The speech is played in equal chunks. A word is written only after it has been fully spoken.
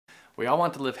We all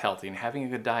want to live healthy, and having a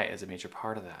good diet is a major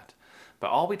part of that. But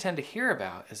all we tend to hear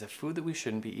about is the food that we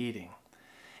shouldn't be eating.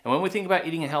 And when we think about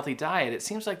eating a healthy diet, it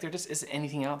seems like there just isn't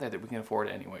anything out there that we can afford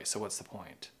anyway, so what's the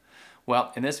point?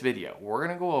 Well, in this video, we're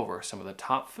going to go over some of the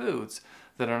top foods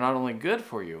that are not only good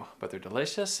for you, but they're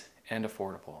delicious and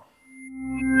affordable.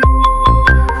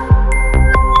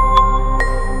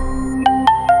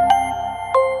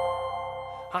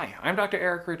 Hi, I'm Dr.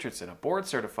 Eric Richardson, a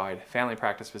board-certified family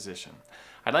practice physician.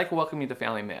 I'd like to welcome you to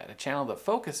Family Med, a channel that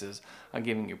focuses on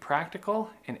giving you practical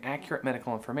and accurate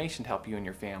medical information to help you and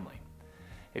your family.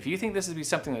 If you think this would be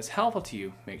something that's helpful to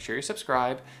you, make sure you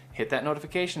subscribe, hit that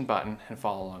notification button, and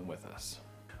follow along with us.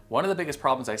 One of the biggest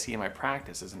problems I see in my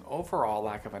practice is an overall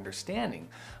lack of understanding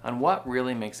on what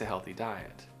really makes a healthy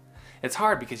diet. It's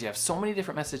hard because you have so many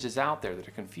different messages out there that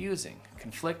are confusing,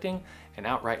 conflicting, and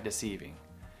outright deceiving.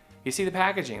 You see the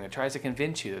packaging that tries to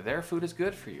convince you that their food is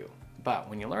good for you, but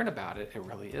when you learn about it, it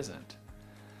really isn't.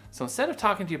 So instead of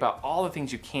talking to you about all the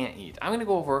things you can't eat, I'm going to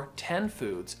go over 10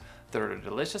 foods that are a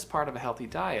delicious part of a healthy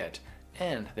diet,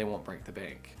 and they won't break the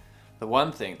bank. The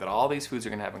one thing that all these foods are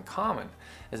going to have in common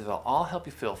is that they'll all help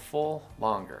you feel full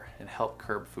longer and help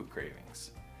curb food cravings.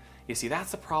 You see,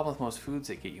 that's the problem with most foods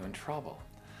that get you in trouble.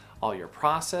 All your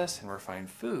processed and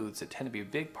refined foods that tend to be a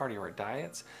big part of your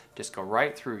diets just go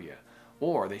right through you,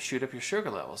 or they shoot up your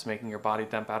sugar levels, making your body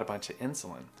dump out a bunch of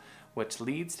insulin, which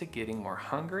leads to getting more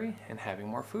hungry and having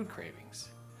more food cravings.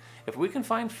 If we can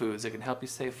find foods that can help you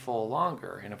stay full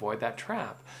longer and avoid that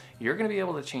trap, you're going to be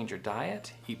able to change your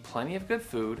diet, eat plenty of good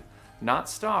food, not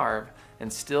starve,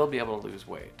 and still be able to lose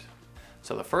weight.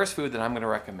 So the first food that I'm going to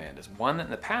recommend is one that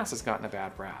in the past has gotten a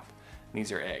bad rap.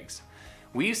 These are eggs.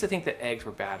 We used to think that eggs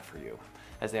were bad for you,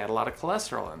 as they had a lot of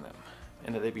cholesterol in them,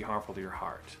 and that they'd be harmful to your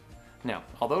heart. Now,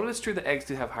 although it is true that eggs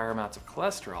do have higher amounts of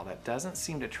cholesterol, that doesn't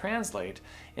seem to translate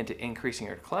into increasing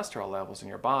your cholesterol levels in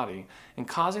your body and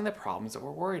causing the problems that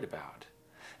we're worried about.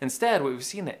 Instead, we've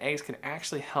seen that eggs can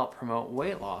actually help promote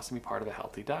weight loss and be part of a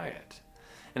healthy diet.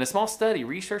 In a small study,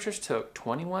 researchers took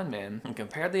 21 men and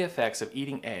compared the effects of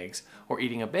eating eggs or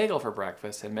eating a bagel for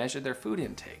breakfast and measured their food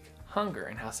intake, hunger,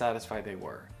 and how satisfied they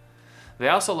were. They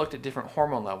also looked at different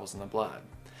hormone levels in the blood.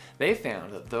 They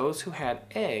found that those who had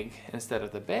egg instead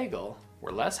of the bagel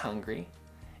were less hungry,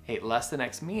 ate less the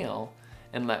next meal,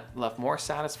 and left more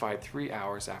satisfied 3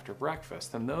 hours after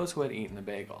breakfast than those who had eaten the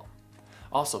bagel.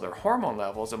 Also, their hormone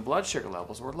levels and blood sugar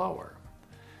levels were lower.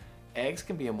 Eggs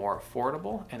can be a more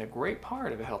affordable and a great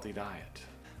part of a healthy diet.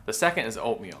 The second is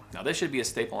oatmeal. Now, this should be a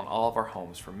staple in all of our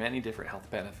homes for many different health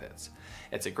benefits.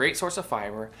 It's a great source of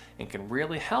fiber and can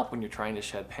really help when you're trying to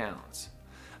shed pounds.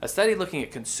 A study looking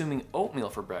at consuming oatmeal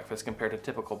for breakfast compared to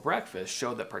typical breakfast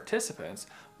showed that participants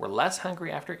were less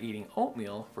hungry after eating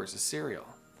oatmeal versus cereal.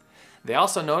 They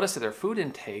also noticed that their food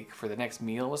intake for the next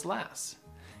meal was less.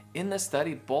 In this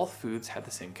study, both foods had the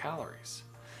same calories.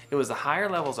 It was the higher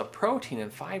levels of protein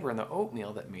and fiber in the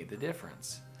oatmeal that made the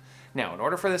difference. Now, in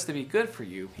order for this to be good for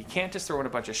you, you can't just throw in a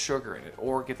bunch of sugar in it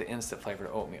or get the instant flavored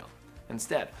oatmeal.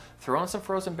 Instead, throw in some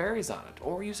frozen berries on it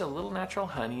or use a little natural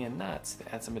honey and nuts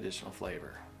to add some additional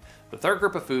flavor. The third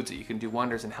group of foods that you can do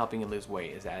wonders in helping you lose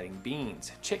weight is adding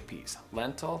beans, chickpeas,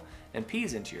 lentil, and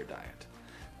peas into your diet.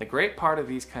 The great part of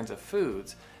these kinds of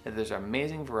foods is that there's an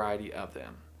amazing variety of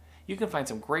them. You can find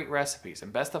some great recipes,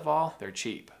 and best of all, they're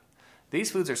cheap.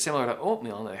 These foods are similar to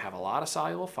oatmeal in that they have a lot of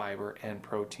soluble fiber and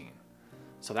protein.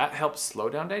 So that helps slow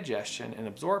down digestion and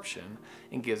absorption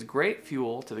and gives great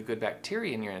fuel to the good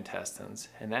bacteria in your intestines,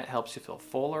 and that helps you feel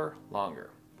fuller longer.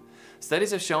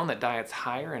 Studies have shown that diets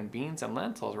higher in beans and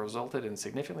lentils resulted in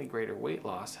significantly greater weight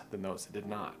loss than those that did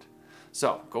not.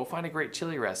 So go find a great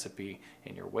chili recipe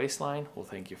and your waistline will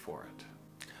thank you for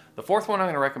it. The fourth one I'm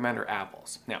going to recommend are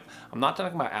apples. Now, I'm not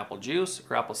talking about apple juice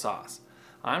or applesauce.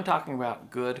 I'm talking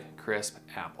about good, crisp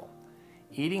apple.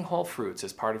 Eating whole fruits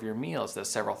as part of your meals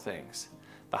does several things.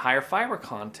 The higher fiber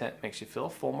content makes you feel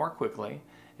full more quickly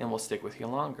and will stick with you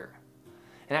longer.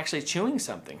 And actually chewing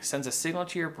something sends a signal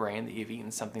to your brain that you've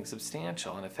eaten something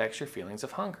substantial and affects your feelings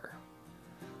of hunger.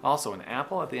 Also, an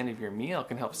apple at the end of your meal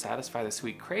can help satisfy the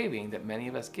sweet craving that many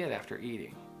of us get after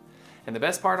eating. And the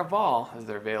best part of all is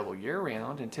they're available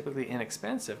year-round and typically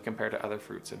inexpensive compared to other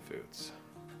fruits and foods.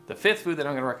 The fifth food that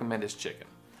I'm going to recommend is chicken.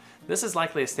 This is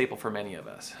likely a staple for many of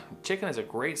us. Chicken is a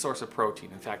great source of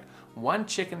protein. In fact, one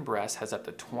chicken breast has up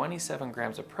to 27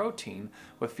 grams of protein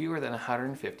with fewer than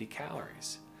 150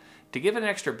 calories. To give it an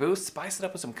extra boost, spice it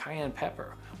up with some cayenne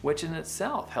pepper, which in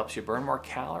itself helps you burn more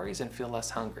calories and feel less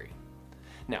hungry.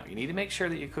 Now, you need to make sure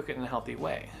that you cook it in a healthy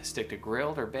way. Stick to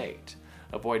grilled or baked.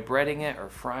 Avoid breading it or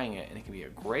frying it, and it can be a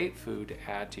great food to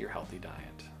add to your healthy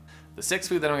diet. The sixth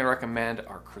food that I'm going to recommend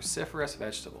are cruciferous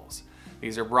vegetables.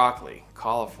 These are broccoli,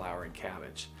 cauliflower, and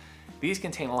cabbage. These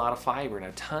contain a lot of fiber and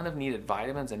a ton of needed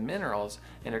vitamins and minerals,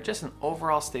 and are just an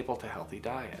overall staple to a healthy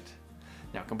diet.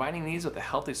 Now, combining these with a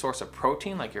healthy source of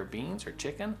protein like your beans or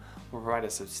chicken will provide a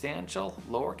substantial,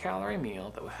 lower calorie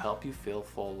meal that will help you feel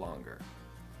full longer.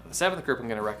 Now, the seventh group I'm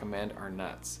going to recommend are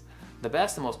nuts. The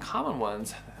best and most common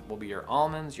ones will be your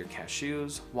almonds, your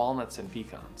cashews, walnuts, and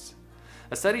pecans.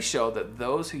 A study showed that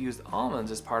those who used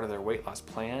almonds as part of their weight loss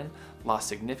plan lost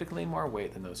significantly more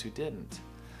weight than those who didn't.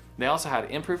 They also had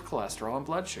improved cholesterol and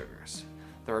blood sugars.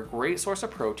 They're a great source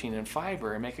of protein and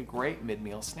fiber and make a great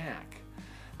mid-meal snack.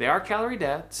 They are calorie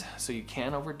dense, so you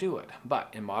can overdo it, but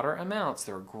in moderate amounts,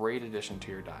 they're a great addition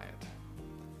to your diet.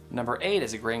 Number 8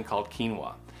 is a grain called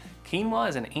quinoa. Quinoa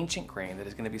is an ancient grain that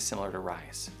is going to be similar to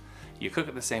rice. You cook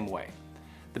it the same way.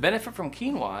 The benefit from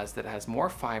quinoa is that it has more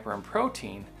fiber and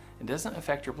protein and doesn't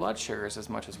affect your blood sugars as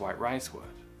much as white rice would.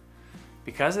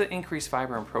 Because of the increased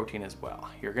fiber and protein as well,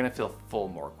 you're going to feel full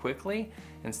more quickly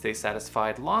and stay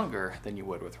satisfied longer than you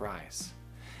would with rice.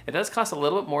 It does cost a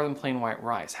little bit more than plain white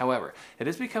rice. However, it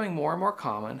is becoming more and more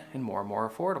common and more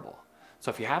affordable. So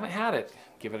if you haven't had it,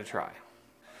 give it a try.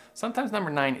 Sometimes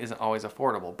number 9 isn't always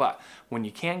affordable, but when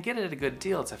you can get it at a good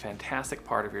deal, it's a fantastic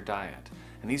part of your diet.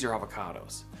 And these are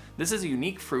avocados. This is a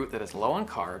unique fruit that is low in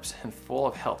carbs and full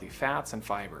of healthy fats and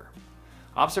fiber.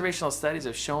 Observational studies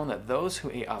have shown that those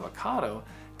who ate avocado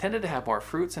tended to have more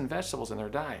fruits and vegetables in their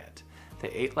diet. They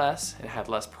ate less and had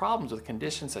less problems with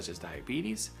conditions such as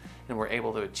diabetes and were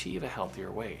able to achieve a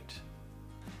healthier weight.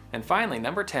 And finally,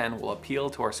 number 10 will appeal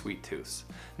to our sweet tooths,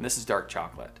 and this is dark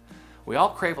chocolate. We all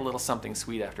crave a little something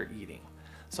sweet after eating,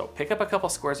 so pick up a couple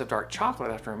squares of dark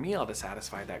chocolate after a meal to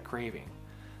satisfy that craving.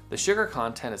 The sugar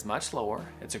content is much lower,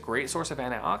 it's a great source of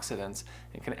antioxidants,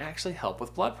 and can actually help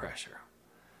with blood pressure.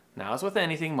 Now, as with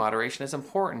anything, moderation is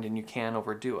important and you can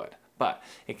overdo it, but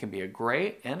it can be a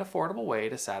great and affordable way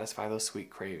to satisfy those sweet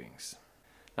cravings.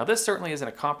 Now, this certainly isn't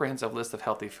a comprehensive list of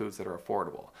healthy foods that are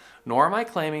affordable, nor am I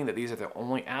claiming that these are the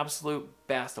only absolute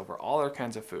best over all other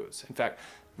kinds of foods. In fact,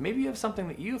 maybe you have something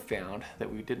that you found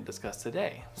that we didn't discuss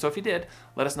today. So if you did,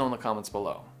 let us know in the comments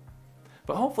below.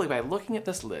 But hopefully by looking at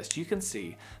this list, you can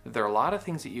see that there are a lot of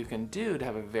things that you can do to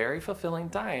have a very fulfilling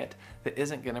diet that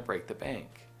isn't going to break the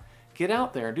bank. Get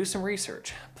out there and do some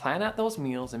research, plan out those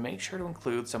meals, and make sure to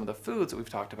include some of the foods that we've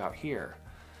talked about here.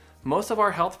 Most of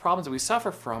our health problems that we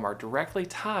suffer from are directly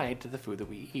tied to the food that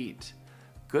we eat.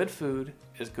 Good food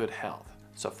is good health,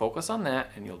 so focus on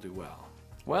that and you'll do well.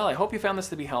 Well, I hope you found this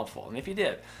to be helpful, and if you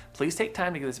did, please take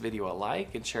time to give this video a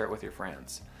like and share it with your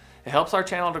friends. It helps our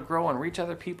channel to grow and reach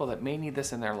other people that may need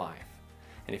this in their life.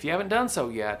 And if you haven't done so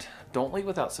yet, don't leave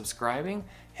without subscribing,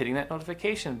 hitting that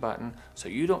notification button so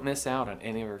you don't miss out on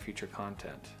any of our future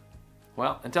content.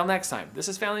 Well, until next time, this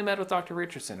is Family Med with Dr.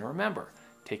 Richardson, and remember,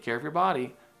 take care of your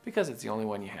body because it's the only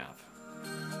one you have.